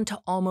slowed down to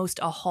almost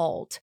a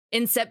halt.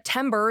 In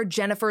September,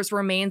 Jennifer's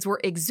remains were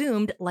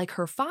exhumed, like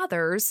her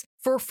father's,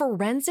 for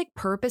forensic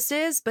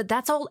purposes, but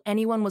that's all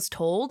anyone was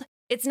told.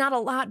 It's not a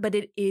lot, but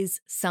it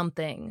is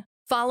something.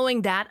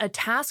 Following that, a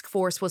task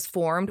force was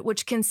formed,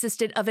 which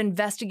consisted of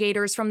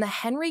investigators from the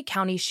Henry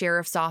County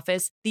Sheriff's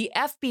Office, the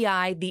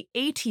FBI, the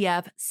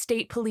ATF,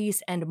 state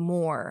police, and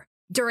more.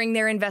 During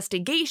their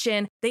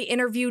investigation, they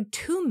interviewed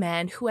two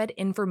men who had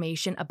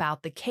information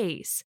about the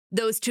case.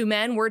 Those two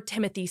men were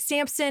Timothy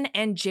Sampson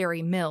and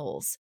Jerry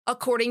Mills.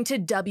 According to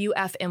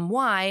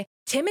WFMY,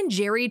 Tim and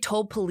Jerry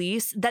told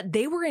police that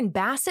they were in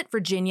Bassett,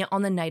 Virginia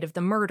on the night of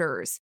the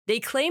murders.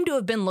 They claimed to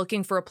have been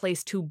looking for a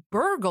place to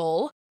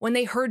burgle when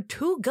they heard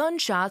two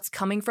gunshots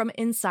coming from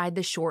inside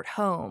the Short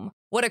home.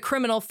 What a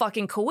criminal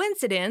fucking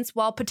coincidence,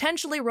 while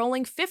potentially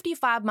rolling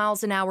 55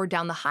 miles an hour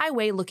down the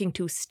highway looking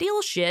to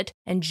steal shit,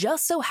 and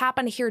just so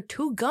happen to hear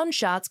two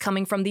gunshots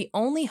coming from the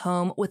only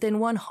home within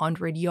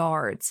 100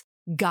 yards.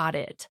 Got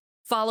it.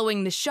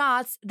 Following the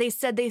shots, they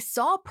said they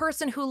saw a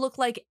person who looked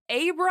like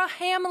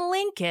Abraham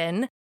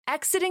Lincoln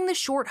exiting the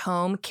Short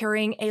home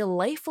carrying a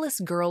lifeless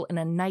girl in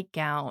a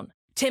nightgown.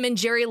 Tim and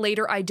Jerry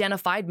later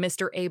identified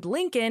Mr. Abe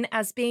Lincoln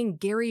as being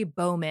Gary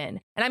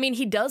Bowman. And I mean,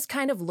 he does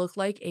kind of look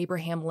like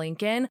Abraham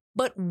Lincoln,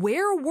 but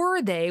where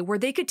were they where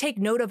they could take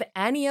note of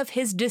any of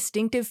his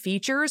distinctive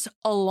features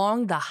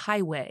along the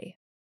highway?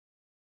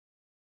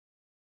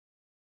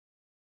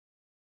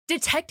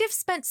 Detectives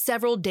spent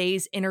several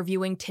days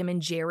interviewing Tim and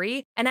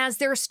Jerry, and as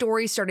their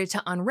story started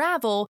to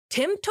unravel,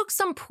 Tim took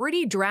some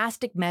pretty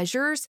drastic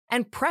measures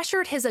and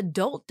pressured his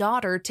adult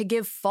daughter to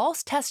give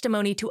false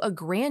testimony to a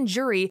grand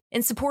jury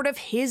in support of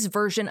his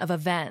version of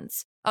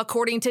events.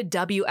 According to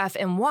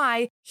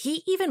WFMY,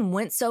 he even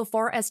went so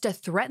far as to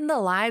threaten the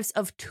lives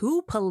of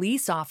 2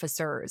 police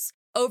officers.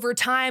 Over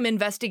time,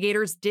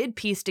 investigators did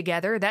piece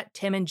together that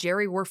Tim and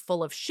Jerry were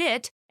full of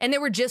shit, and they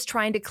were just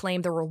trying to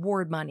claim the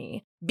reward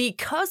money.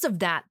 Because of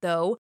that,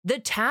 though, the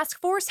task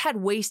force had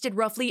wasted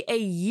roughly a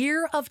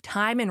year of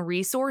time and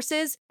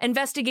resources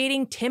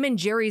investigating Tim and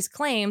Jerry's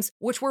claims,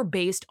 which were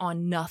based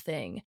on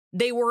nothing.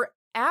 They were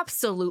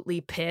absolutely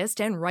pissed,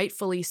 and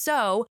rightfully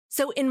so.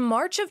 So in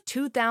March of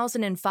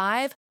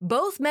 2005,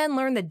 both men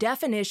learned the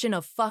definition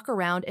of fuck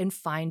around and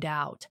find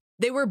out.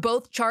 They were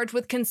both charged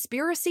with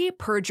conspiracy,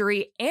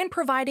 perjury, and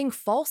providing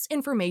false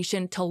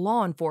information to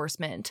law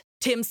enforcement.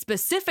 Tim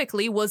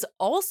specifically was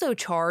also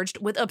charged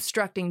with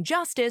obstructing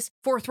justice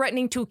for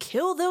threatening to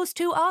kill those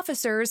 2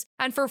 officers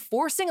and for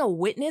forcing a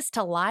witness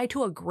to lie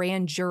to a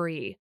grand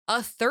jury.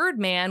 A third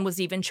man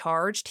was even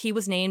charged. He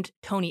was named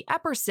Tony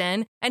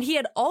Epperson, and he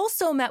had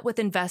also met with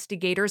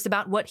investigators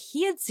about what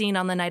he had seen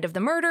on the night of the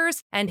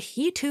murders, and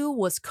he too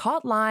was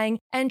caught lying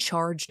and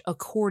charged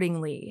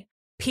accordingly.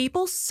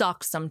 People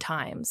suck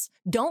sometimes.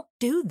 Don't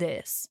do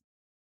this.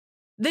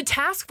 The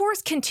task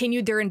force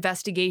continued their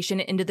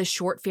investigation into the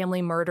Short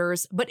family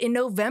murders, but in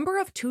November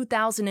of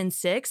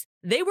 2006,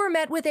 they were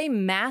met with a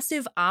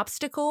massive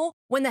obstacle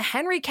when the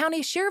Henry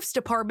County Sheriff's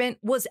Department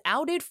was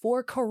outed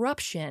for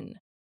corruption.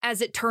 As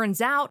it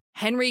turns out,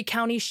 Henry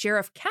County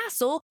Sheriff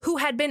Castle, who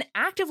had been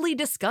actively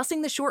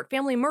discussing the Short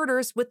family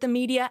murders with the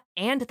media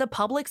and the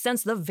public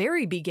since the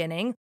very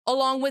beginning,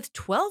 along with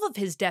 12 of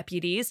his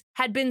deputies,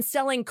 had been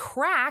selling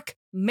crack,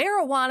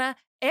 marijuana,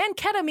 and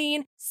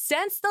ketamine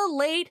since the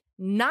late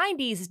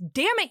 90s.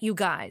 Damn it, you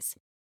guys.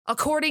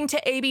 According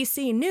to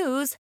ABC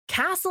News,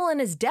 Castle and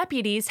his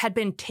deputies had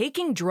been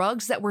taking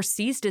drugs that were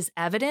seized as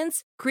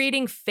evidence,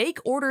 creating fake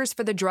orders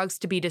for the drugs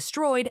to be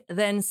destroyed,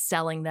 then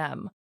selling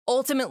them.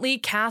 Ultimately,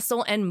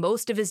 Castle and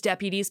most of his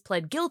deputies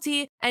pled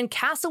guilty, and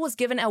Castle was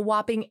given a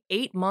whopping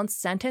 8-month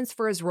sentence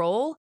for his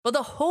role, but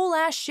the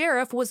whole-ass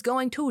sheriff was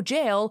going to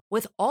jail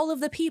with all of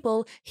the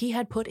people he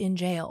had put in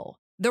jail.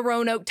 The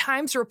Roanoke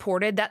Times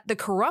reported that the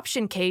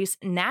corruption case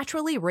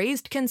naturally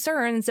raised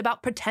concerns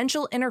about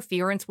potential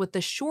interference with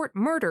the Short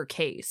murder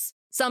case.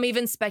 Some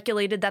even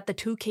speculated that the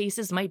 2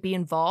 cases might be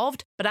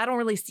involved, but I don't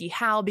really see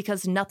how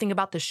because nothing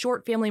about the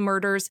Short family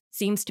murders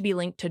seems to be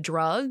linked to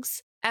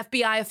drugs.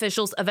 FBI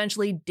officials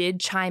eventually did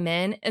chime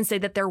in and say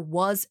that there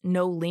was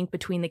no link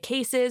between the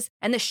cases,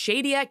 and the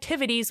shady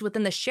activities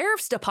within the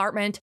sheriff's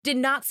department did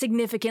not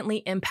significantly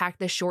impact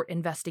the Short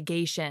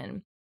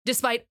investigation.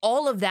 Despite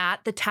all of that,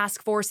 the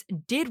task force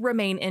did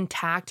remain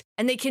intact,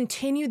 and they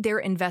continued their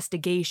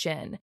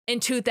investigation. In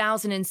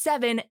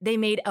 2007, they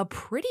made a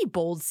pretty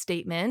bold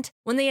statement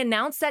when they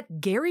announced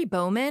that Gary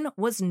Bowman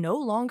was no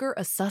longer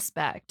a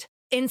suspect.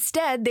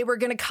 Instead, they were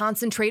going to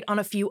concentrate on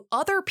a few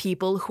other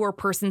people who were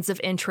persons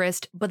of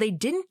interest, but they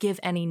didn't give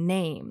any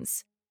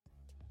names.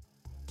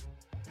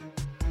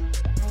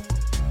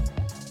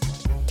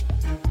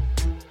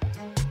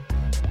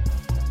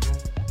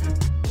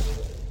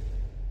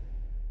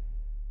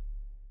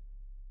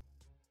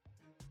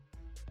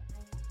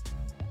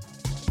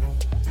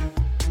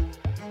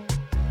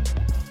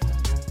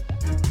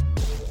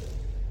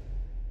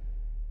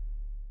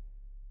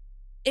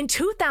 In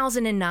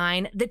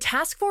 2009, the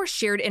task force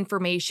shared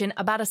information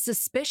about a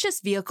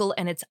suspicious vehicle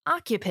and its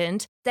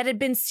occupant that had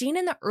been seen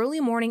in the early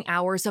morning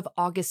hours of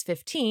August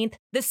 15th,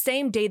 the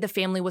same day the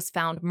family was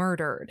found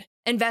murdered.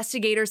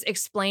 Investigators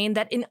explained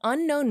that an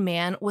unknown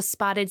man was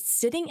spotted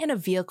sitting in a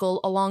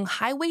vehicle along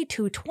Highway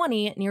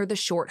 220 near the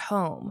Short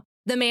home.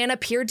 The man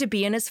appeared to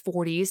be in his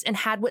 40s and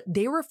had what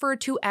they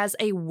referred to as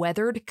a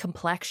weathered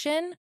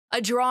complexion. A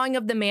drawing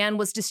of the man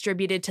was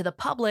distributed to the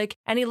public,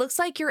 and he looks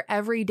like your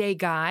everyday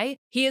guy.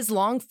 He has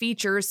long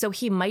features, so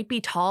he might be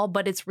tall,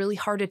 but it's really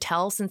hard to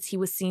tell since he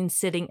was seen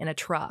sitting in a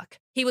truck.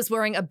 He was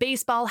wearing a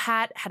baseball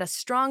hat, had a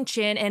strong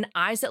chin, and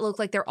eyes that look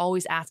like they're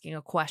always asking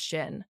a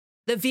question.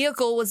 The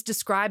vehicle was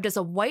described as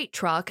a white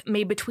truck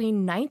made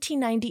between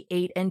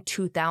 1998 and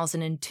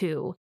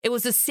 2002. It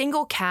was a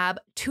single cab,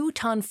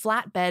 2-ton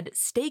flatbed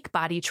stake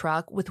body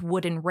truck with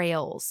wooden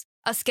rails.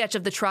 A sketch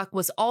of the truck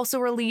was also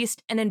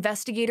released, and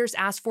investigators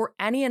asked for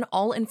any and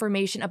all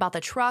information about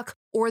the truck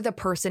or the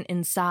person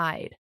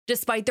inside.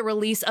 Despite the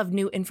release of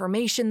new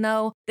information,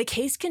 though, the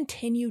case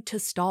continued to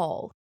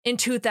stall. In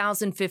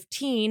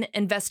 2015,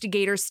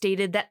 investigators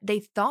stated that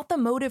they thought the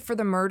motive for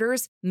the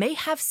murders may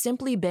have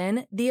simply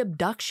been the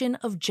abduction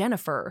of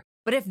Jennifer.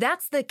 But if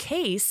that's the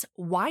case,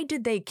 why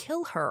did they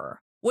kill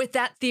her? With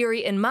that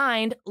theory in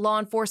mind, law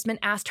enforcement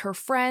asked her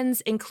friends,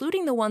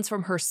 including the ones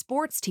from her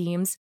sports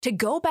teams, to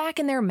go back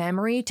in their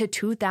memory to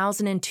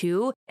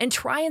 2002 and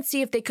try and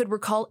see if they could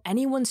recall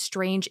anyone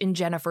strange in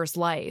Jennifer's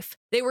life.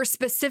 They were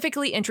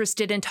specifically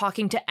interested in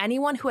talking to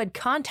anyone who had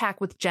contact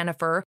with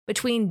Jennifer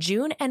between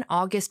June and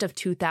August of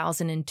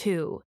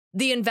 2002.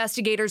 The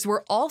investigators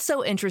were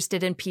also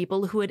interested in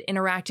people who had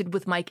interacted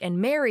with Mike and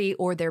Mary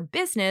or their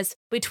business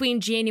between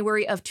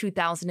January of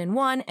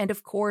 2001 and,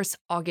 of course,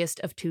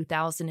 August of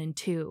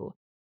 2002.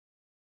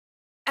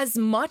 As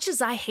much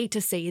as I hate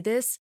to say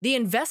this, the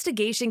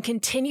investigation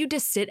continued to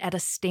sit at a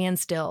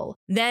standstill.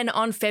 Then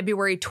on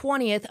February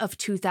 20th of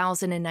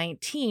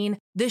 2019,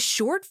 the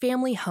Short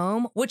family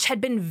home, which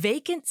had been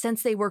vacant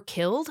since they were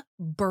killed,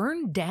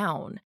 burned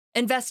down.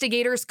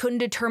 Investigators couldn't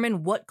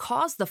determine what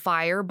caused the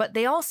fire, but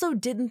they also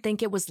didn't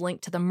think it was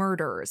linked to the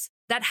murders.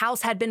 That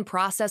house had been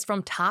processed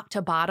from top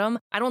to bottom.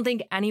 I don't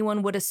think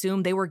anyone would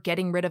assume they were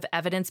getting rid of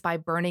evidence by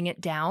burning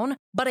it down,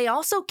 but I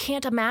also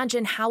can't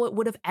imagine how it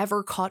would have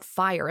ever caught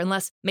fire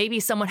unless maybe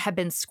someone had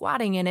been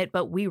squatting in it,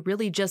 but we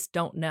really just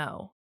don't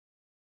know.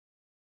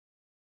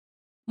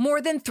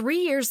 More than 3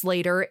 years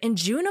later, in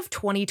June of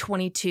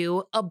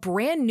 2022, a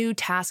brand new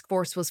task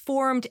force was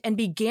formed and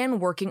began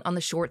working on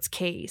the Shorts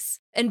case.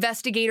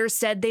 Investigators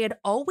said they had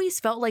always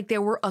felt like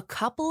there were a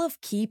couple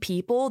of key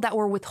people that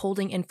were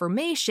withholding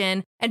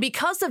information, and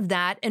because of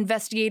that,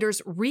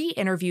 investigators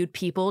re-interviewed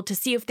people to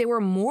see if they were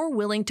more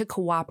willing to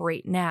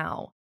cooperate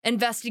now.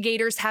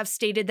 Investigators have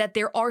stated that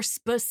there are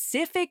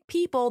specific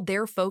people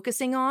they're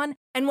focusing on,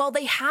 and while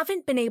they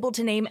haven't been able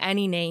to name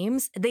any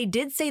names, they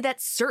did say that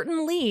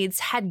certain leads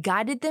had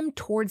guided them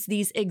towards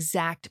these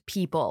exact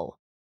people.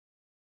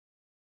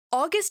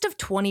 August of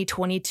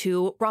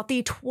 2022 brought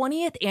the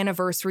 20th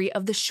anniversary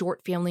of the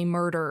Short family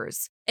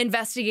murders.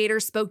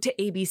 Investigators spoke to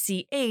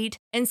ABC8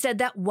 and said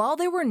that while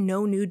there were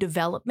no new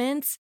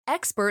developments,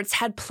 experts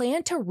had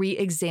planned to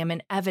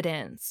re-examine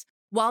evidence.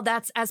 While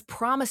that's as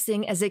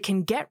promising as it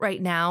can get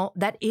right now,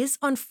 that is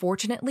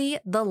unfortunately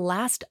the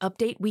last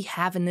update we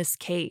have in this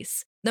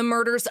case. The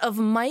murders of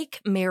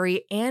Mike,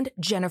 Mary, and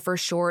Jennifer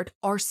Short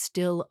are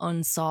still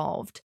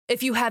unsolved.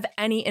 If you have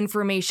any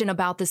information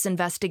about this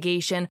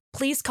investigation,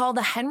 please call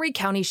the Henry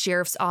County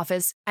Sheriff's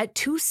Office at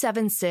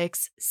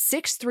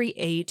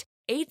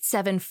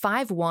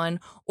 276-638-8751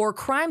 or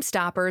Crime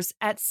Stoppers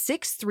at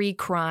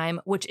 63-CRIME,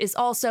 which is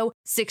also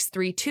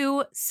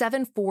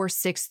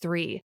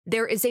 632-7463.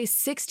 There is a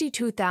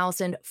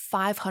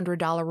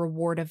 $62,500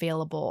 reward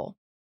available.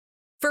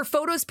 For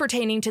photos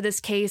pertaining to this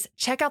case,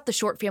 check out the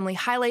Short family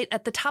highlight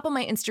at the top of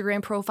my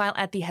Instagram profile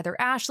at the Heather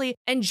Ashley,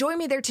 and join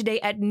me there today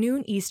at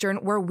noon Eastern,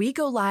 where we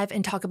go live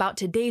and talk about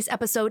today's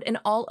episode and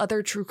all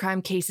other true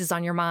crime cases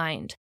on your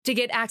mind. To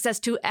get access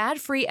to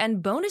ad-free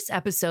and bonus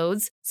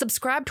episodes,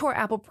 subscribe to our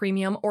Apple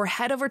Premium or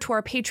head over to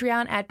our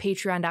Patreon at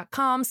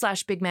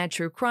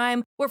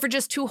patreon.com/BigMadTrueCrime, where for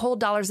just $2 whole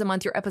a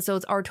month, your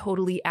episodes are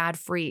totally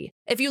ad-free.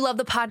 If you love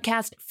the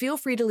podcast, feel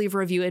free to leave a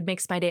review. It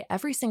makes my day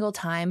every single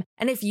time.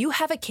 And if you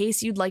have a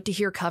case you'd like to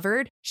hear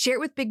covered, share it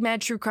with Big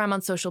Mad True Crime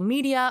on social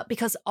media,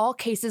 because all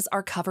cases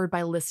are covered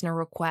by listener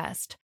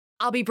request.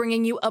 I'll be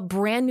bringing you a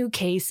brand new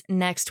case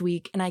next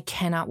week, and I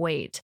cannot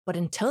wait. But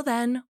until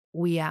then,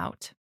 we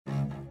out.